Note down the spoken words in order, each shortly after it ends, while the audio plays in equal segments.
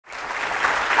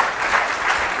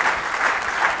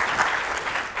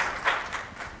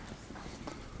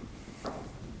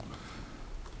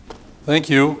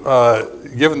Thank you.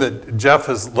 Given that Jeff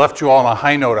has left you all on a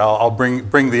high note, I'll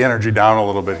bring the energy down a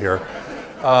little bit here.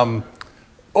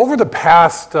 Over the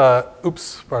past, over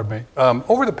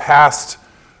the past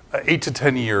 8 to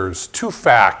 10 years, two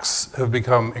facts have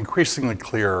become increasingly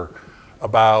clear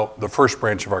about the first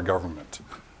branch of our government,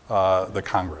 the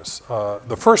Congress.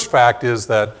 The first fact is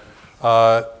that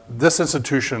this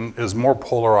institution is more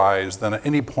polarized than at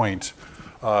any point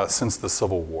since the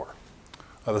Civil War.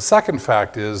 The second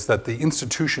fact is that the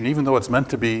institution, even though it's meant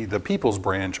to be the people's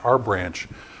branch, our branch,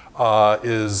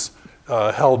 is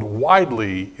held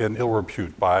widely in ill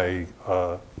repute by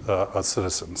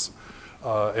citizens.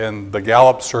 And the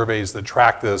Gallup surveys that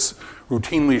track this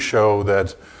routinely show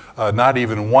that not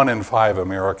even 1 in 5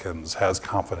 Americans has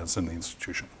confidence in the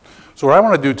institution. So what I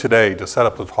want to do today to set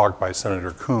up the talk by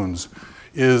Senator Coons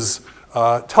is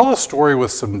tell a story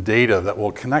with some data that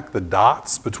will connect the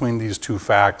dots between these two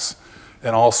facts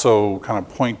and also kind of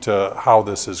point to how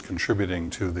this is contributing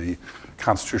to the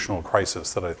constitutional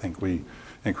crisis that I think we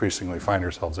increasingly find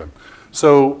ourselves in.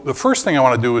 So the first thing I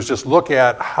want to do is just look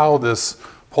at how this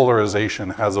polarization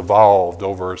has evolved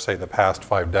over, say, the past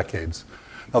 5 decades.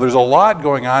 Now, there's a lot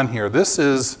going on here. This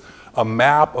is a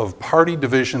map of party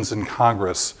divisions in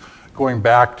Congress going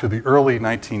back to the early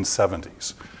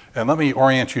 1970s. And let me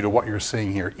orient you to what you're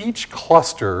seeing here. Each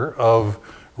cluster of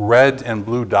red and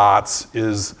blue dots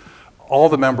is all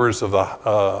the members of the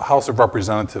House of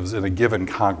Representatives in a given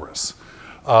Congress.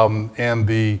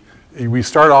 We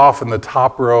start off in the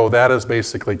top row. That is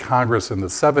basically Congress in the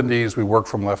 70s. We work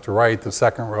from left to right. The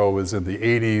second row is in the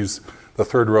 80s. The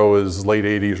third row is late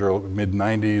 80s or mid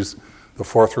 90s. The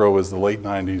fourth row is the late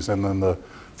 90s. And then the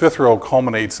fifth row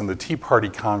culminates in the Tea Party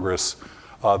Congress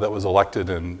that was elected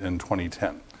in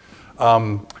 2010.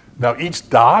 Now, each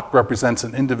dot represents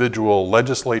an individual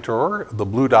legislator. The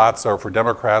blue dots are for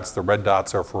Democrats, the red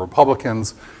dots are for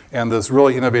Republicans, and this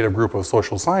really innovative group of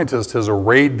social scientists has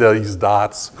arrayed these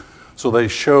dots so they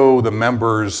show the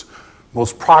members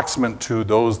most proximate to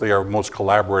those they are most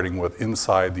collaborating with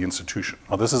inside the institution.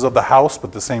 Now, this is of the House,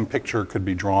 but the same picture could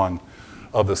be drawn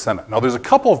of the Senate. Now, there's a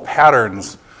couple of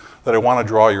patterns that I want to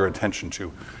draw your attention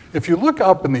to. If you look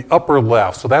up in the upper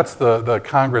left, so that's the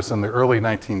Congress in the early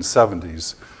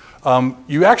 1970s,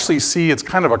 you actually see it's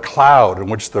kind of a cloud in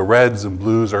which the reds and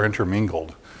blues are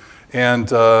intermingled. And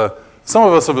some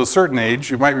of us of a certain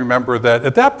age, you might remember that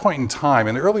at that point in time,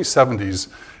 in the early 70s,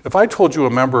 if I told you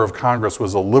a member of Congress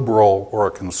was a liberal or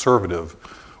a conservative,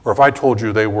 or if I told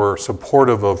you they were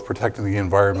supportive of protecting the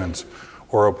environment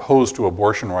or opposed to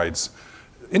abortion rights,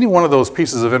 any one of those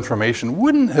pieces of information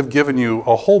wouldn't have given you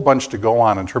a whole bunch to go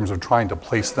on in terms of trying to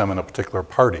place them in a particular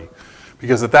party.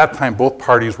 Because at that time, both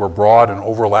parties were broad and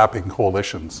overlapping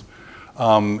coalitions.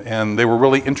 And they were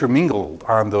really intermingled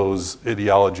on those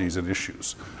ideologies and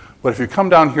issues. But if you come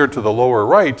down here to the lower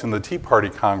right in the Tea Party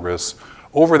Congress,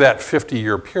 over that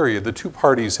 50-year period, the two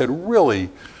parties had really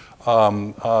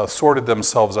sorted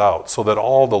themselves out so that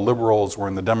all the liberals were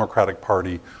in the Democratic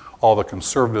Party, all the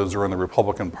conservatives were in the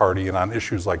Republican Party, and on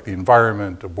issues like the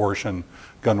environment, abortion,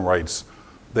 gun rights,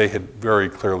 they had very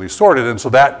clearly sorted. And so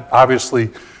that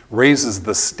obviously raises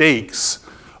the stakes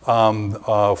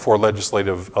for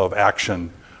legislative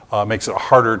action, makes it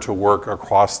harder to work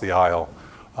across the aisle,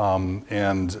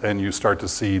 and you start to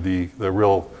see the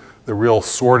real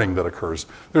sorting that occurs.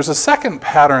 There's a second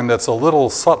pattern that's a little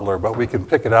subtler, but we can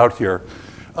pick it out here.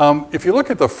 If you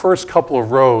look at the first couple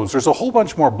of rows, there's a whole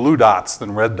bunch more blue dots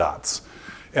than red dots.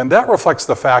 And that reflects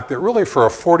the fact that really for a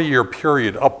 40-year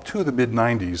period up to the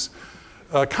mid-90s,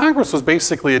 Congress was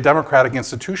basically a Democratic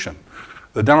institution.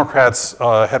 The Democrats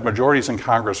had majorities in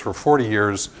Congress for 40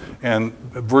 years, and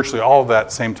virtually all of that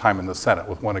same time in the Senate,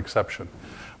 with one exception.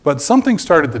 But something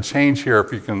started to change here,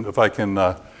 if I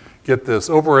can get this.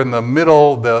 Over in the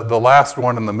middle, the last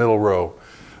one in the middle row,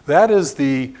 that is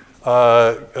the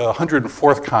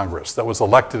 104th Congress that was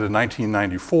elected in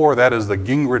 1994. That is the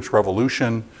Gingrich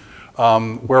Revolution,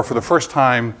 where for the first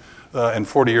time in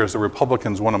 40 years, the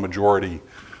Republicans won a majority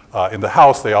in the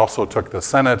House. They also took the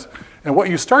Senate. And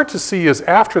what you start to see is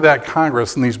after that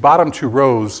Congress, in these bottom two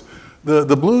rows,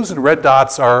 the blues and red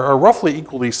dots are roughly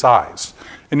equally sized.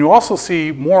 And you also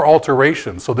see more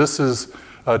alterations. So this is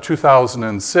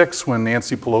 2006 when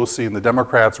Nancy Pelosi and the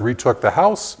Democrats retook the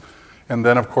House. And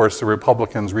then, of course, the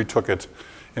Republicans retook it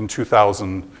in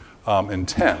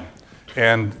 2010.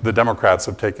 And the Democrats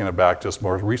have taken it back just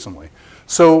more recently.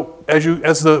 So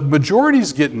as the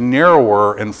majorities get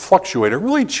narrower and fluctuate, it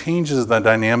really changes the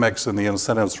dynamics and the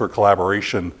incentives for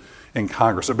collaboration in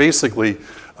Congress. It basically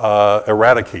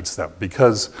eradicates them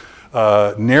because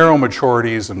narrow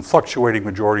majorities and fluctuating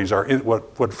majorities are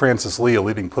what Francis Lee, a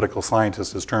leading political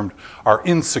scientist, has termed are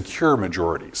insecure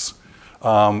majorities,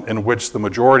 in which the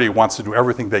majority wants to do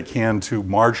everything they can to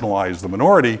marginalize the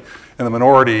minority, and the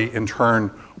minority in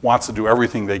turn wants to do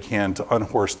everything they can to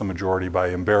unhorse the majority by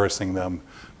embarrassing them,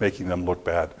 making them look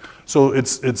bad. So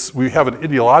we have an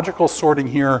ideological sorting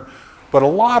here, but a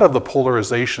lot of the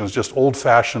polarization is just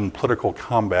old-fashioned political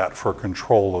combat for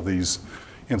control of these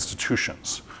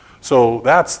institutions. So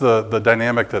that's the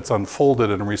dynamic that's unfolded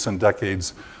in recent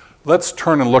decades. Let's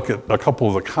turn and look at a couple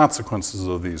of the consequences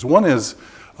of these. One is,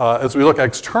 as we look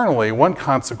externally, one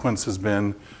consequence has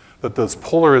been that this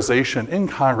polarization in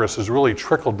Congress has really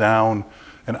trickled down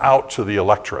and out to the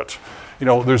electorate. You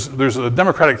know, there's a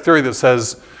democratic theory that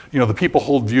says, you know, the people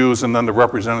hold views and then the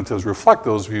representatives reflect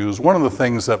those views. One of the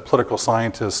things that political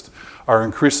scientists are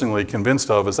increasingly convinced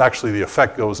of is actually the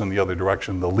effect goes in the other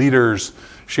direction. The leaders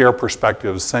share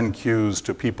perspectives, send cues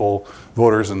to people,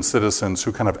 voters and citizens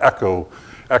who kind of echo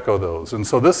those. And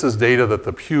so this is data that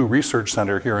the Pew Research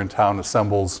Center here in town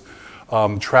assembles,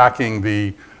 tracking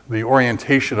the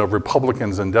orientation of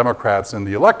Republicans and Democrats in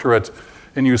the electorate.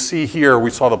 And you see here, we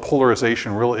saw the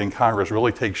polarization really in Congress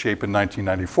really take shape in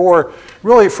 1994.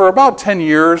 Really, for about 10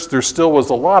 years, there still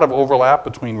was a lot of overlap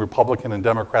between Republican and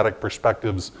Democratic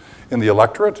perspectives in the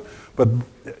electorate. But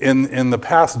in the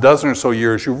past dozen or so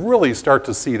years, you really start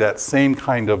to see that same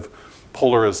kind of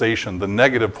polarization, the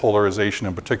negative polarization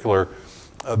in particular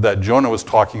that Jonah was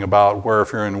talking about, where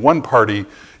if you're in one party,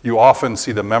 you often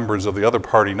see the members of the other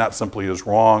party not simply as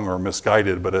wrong or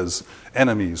misguided, but as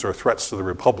enemies or threats to the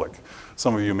republic.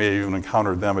 Some of you may have even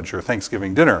encountered them at your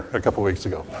Thanksgiving dinner a couple weeks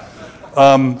ago.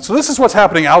 So this is what's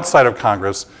happening outside of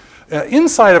Congress.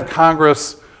 Inside of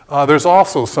Congress, there's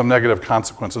also some negative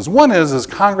consequences. One is, as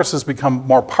Congress has become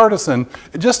more partisan,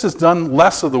 it just has done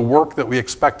less of the work that we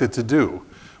expect it to do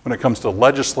when it comes to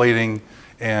legislating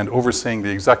and overseeing the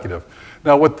executive.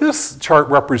 Now, what this chart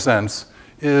represents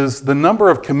is the number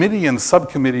of committee and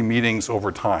subcommittee meetings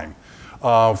over time,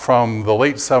 from the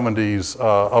late 70s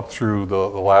up through the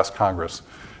last Congress.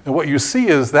 And what you see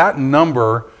is that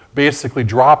number basically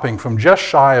dropping from just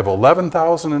shy of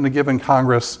 11,000 in a given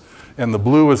Congress, and the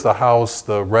blue is the House,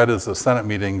 the red is the Senate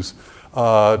meetings,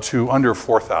 to under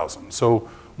 4,000. So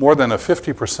more than a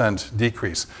 50%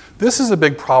 decrease. This is a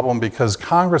big problem because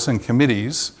Congress and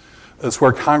committees is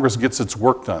where Congress gets its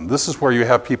work done. This is where you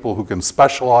have people who can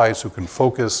specialize, who can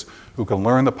focus, who can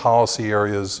learn the policy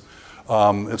areas.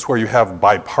 It's where you have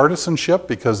bipartisanship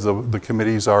because the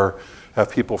committees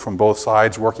have people from both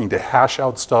sides working to hash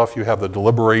out stuff. You have the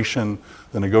deliberation,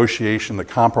 the negotiation, the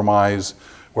compromise,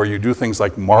 where you do things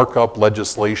like mark up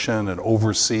legislation and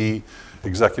oversee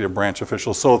executive branch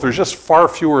officials. So if there's just far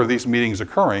fewer of these meetings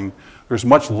occurring, there's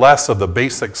much less of the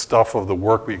basic stuff of the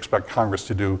work we expect Congress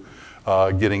to do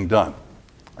getting done.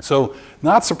 So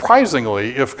not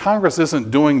surprisingly, if Congress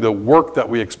isn't doing the work that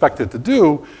we expect it to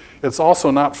do, it's also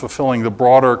not fulfilling the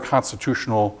broader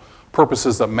constitutional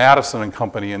purposes that Madison and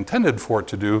company intended for it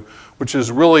to do, which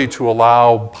is really to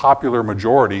allow popular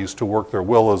majorities to work their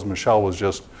will, as Michelle was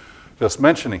just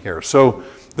mentioning here. So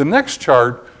the next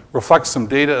chart reflects some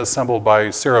data assembled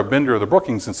by Sarah Binder of the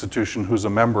Brookings Institution, who's a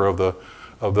member of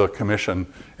the commission.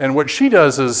 And what she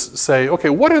does is say, okay,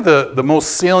 what are the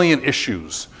most salient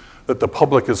issues that the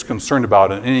public is concerned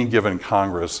about in any given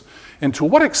Congress? And to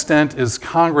what extent is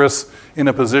Congress in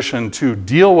a position to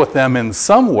deal with them in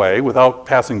some way without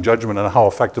passing judgment on how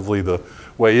effectively the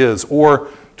way is? Or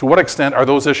to what extent are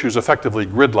those issues effectively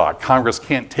gridlocked? Congress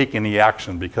can't take any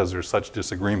action because there's such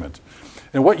disagreement.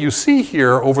 And what you see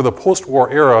here over the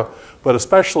post-war era, but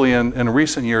especially in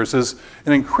recent years, is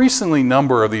an increasingly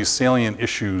number of these salient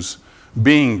issues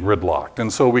being gridlocked.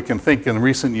 And so we can think in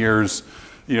recent years,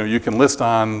 you know, you can list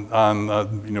on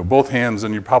both hands,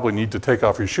 and you probably need to take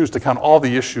off your shoes to count all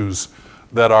the issues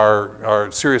that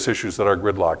are serious issues that are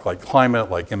gridlocked, like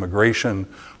climate, like immigration,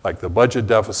 like the budget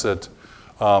deficit,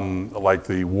 like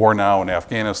the war now in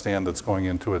Afghanistan that's going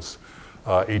into its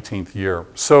 18th year.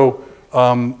 So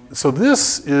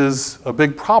this is a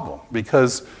big problem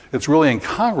because it's really in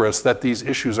Congress that these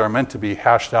issues are meant to be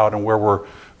hashed out and where we're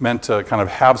meant to kind of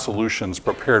have solutions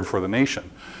prepared for the nation.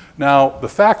 Now, the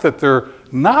fact that they're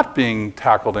not being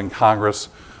tackled in Congress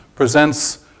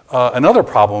presents another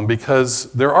problem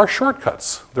because there are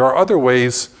shortcuts. There are other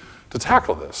ways to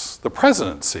tackle this. The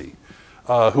presidency,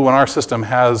 who in our system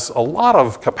has a lot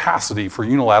of capacity for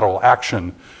unilateral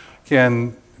action,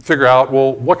 can figure out,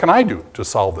 well, what can I do to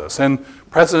solve this? And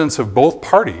presidents of both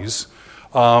parties,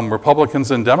 Republicans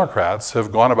and Democrats,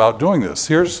 have gone about doing this.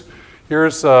 Here's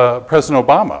President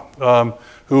Obama,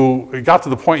 who got to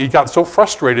the point, he got so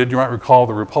frustrated, you might recall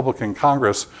the Republican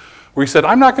Congress where he said,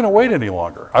 I'm not going to wait any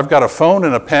longer. I've got a phone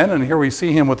and a pen, and here we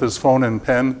see him with his phone and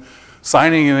pen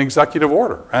signing an executive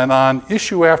order. And on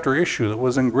issue after issue that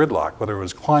was in gridlock, whether it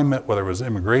was climate, whether it was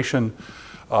immigration,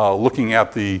 looking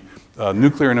at the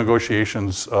nuclear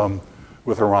negotiations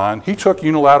with Iran, he took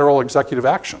unilateral executive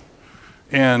action.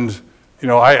 And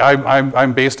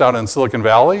I'm based out in Silicon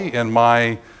Valley, and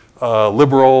my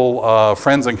liberal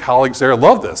friends and colleagues there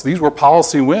love this. These were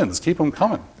policy wins. Keep them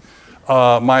coming.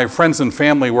 My friends and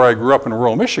family where I grew up in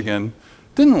rural Michigan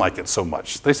didn't like it so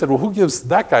much. They said, well, who gives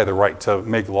that guy the right to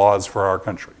make laws for our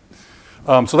country?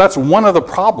 So that's one of the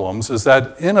problems, is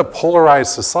that in a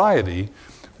polarized society,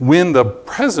 when the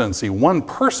presidency, one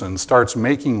person, starts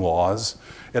making laws,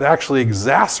 it actually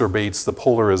exacerbates the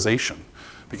polarization,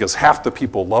 because half the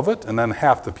people love it and then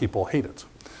half the people hate it.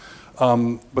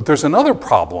 But there's another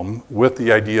problem with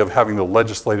the idea of having the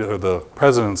legislative or the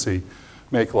presidency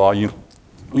make law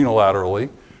unilaterally,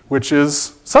 which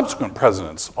is subsequent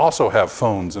presidents also have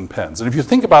phones and pens. And if you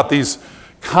think about these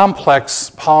complex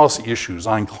policy issues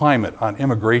on climate, on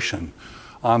immigration,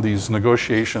 on these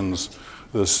negotiations,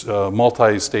 this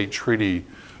multi-state treaty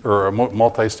or a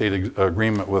multi-state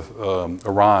agreement with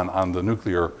Iran on the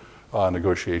nuclear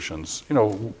negotiations.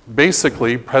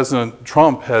 Basically, President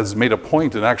Trump has made a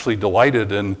point and actually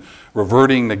delighted in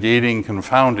reverting, negating,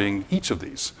 confounding each of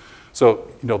these. So,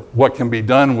 what can be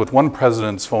done with one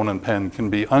president's phone and pen can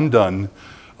be undone,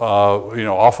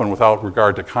 often without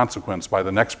regard to consequence by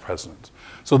the next president.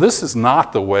 So this is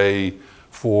not the way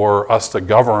for us to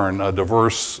govern a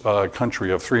diverse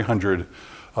country of 300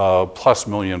 plus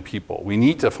million people. We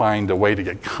need to find a way to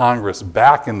get Congress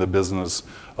back in the business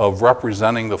of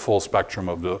representing the full spectrum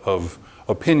of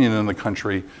opinion in the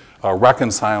country,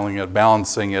 reconciling it,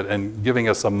 balancing it, and giving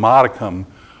us a modicum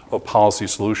of policy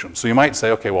solutions. So you might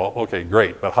say, okay,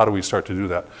 great, but how do we start to do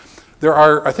that? There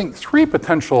are, I think, 3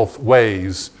 potential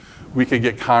ways we could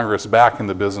get Congress back in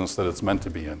the business that it's meant to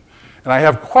be in. And I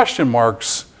have question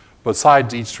marks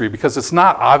besides each 3 because it's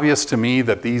not obvious to me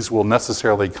that these will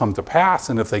necessarily come to pass,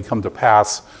 and if they come to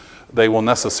pass, they will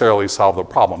necessarily solve the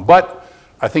problem. But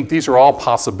I think these are all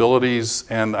possibilities,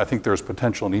 and I think there's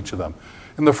potential in each of them.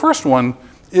 And the first one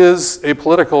is a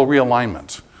political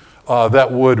realignment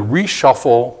that would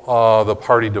reshuffle the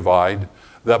party divide,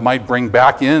 that might bring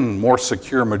back in more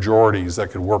secure majorities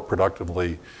that could work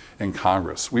productively in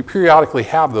Congress. We periodically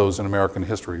have those in American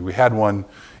history. We had one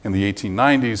in the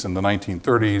 1890s and the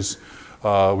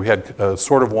 1930s. We had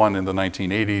sort of one in the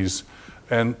 1980s.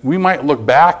 And we might look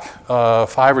back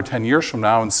 5 or 10 years from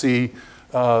now and see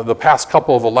the past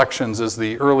couple of elections as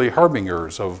the early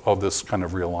harbingers of this kind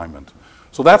of realignment.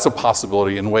 So that's a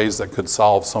possibility in ways that could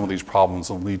solve some of these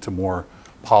problems and lead to more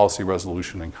policy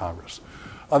resolution in Congress.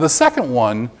 The second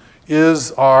one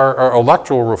is our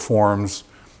electoral reforms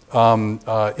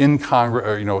in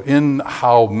Congress, in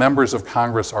how members of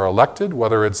Congress are elected,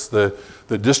 whether it's the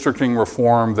districting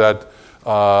reform that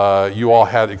you all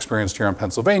had experienced here in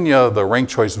Pennsylvania, the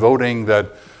ranked choice voting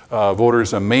that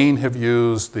voters in Maine have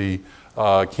used, the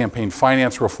campaign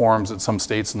finance reforms that some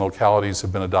states and localities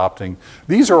have been adopting.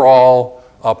 These are all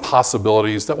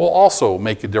possibilities that will also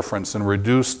make a difference and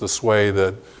reduce the sway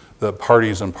that the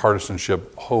parties and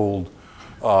partisanship hold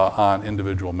on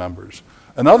individual members.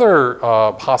 Another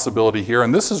possibility here,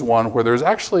 and this is one where there's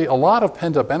actually a lot of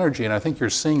pent-up energy, and I think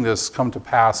you're seeing this come to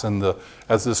pass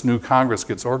as this new Congress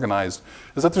gets organized,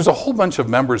 is that there's a whole bunch of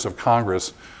members of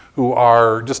Congress who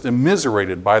are just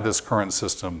immiserated by this current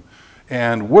system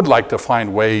and would like to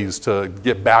find ways to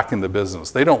get back in the business.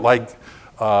 They don't like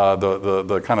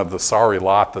the kind of the sorry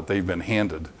lot that they've been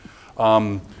handed.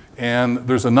 And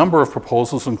there's a number of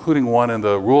proposals, including one in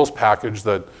the rules package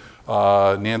that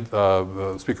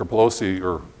Speaker Pelosi,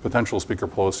 or potential Speaker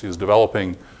Pelosi, is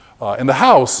developing in the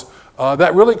House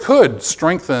that really could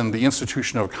strengthen the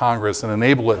institution of Congress and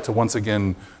enable it to once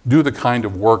again do the kind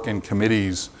of work in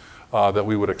committees that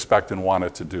we would expect and want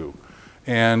it to do.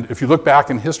 And if you look back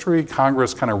in history,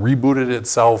 Congress kind of rebooted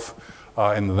itself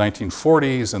in the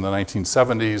 1940s and the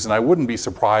 1970s, and I wouldn't be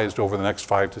surprised over the next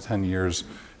 5 to 10 years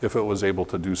if it was able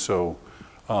to do so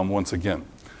once again.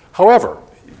 However,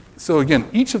 so again,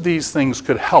 each of these things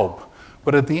could help,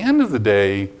 but at the end of the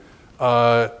day,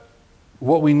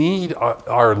 what we need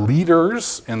are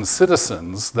leaders and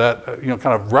citizens that kind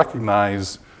of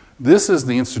recognize this is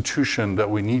the institution that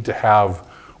we need to have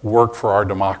work for our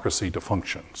democracy to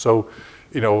function. So,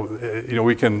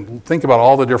 we can think about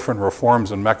all the different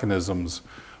reforms and mechanisms,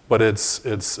 but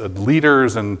it's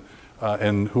leaders and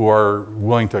who are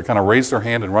willing to kind of raise their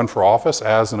hand and run for office,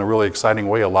 as in a really exciting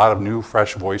way a lot of new,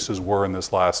 fresh voices were in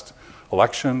this last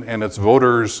election. And it's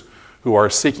voters who are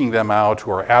seeking them out,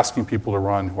 who are asking people to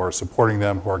run, who are supporting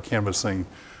them, who are canvassing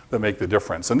that make the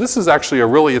difference. And this is actually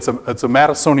it's a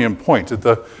Madisonian point. At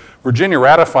the Virginia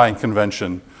Ratifying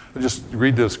Convention, I'll just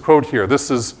read this quote here.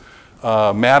 This is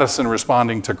Madison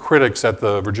responding to critics at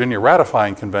the Virginia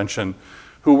Ratifying Convention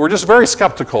who were just very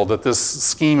skeptical that this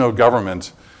scheme of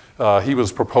government he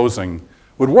was proposing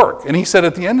would work. And he said,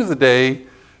 at the end of the day,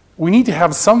 we need to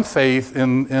have some faith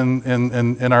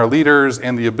in our leaders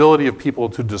and the ability of people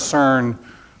to discern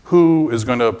who is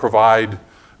going to provide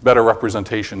better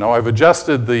representation. Now, I've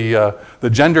adjusted the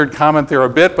gendered comment there a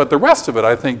bit, but the rest of it,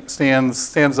 I think,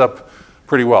 stands up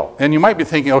pretty well. And you might be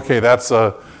thinking, okay, that's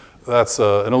an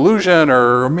illusion,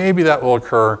 or maybe that will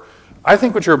occur. I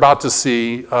think what you're about to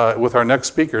see with our next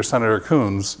speaker, Senator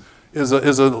Coons, is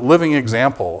a living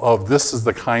example of this is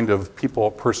the kind of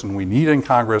person we need in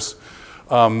Congress.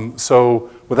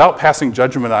 So without passing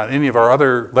judgment on any of our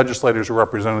other legislators or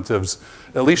representatives,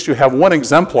 at least you have one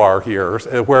exemplar here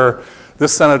where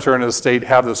this senator and his state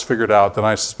have this figured out, then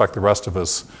I suspect the rest of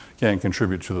us can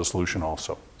contribute to the solution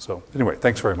also. So anyway,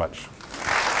 thanks very much.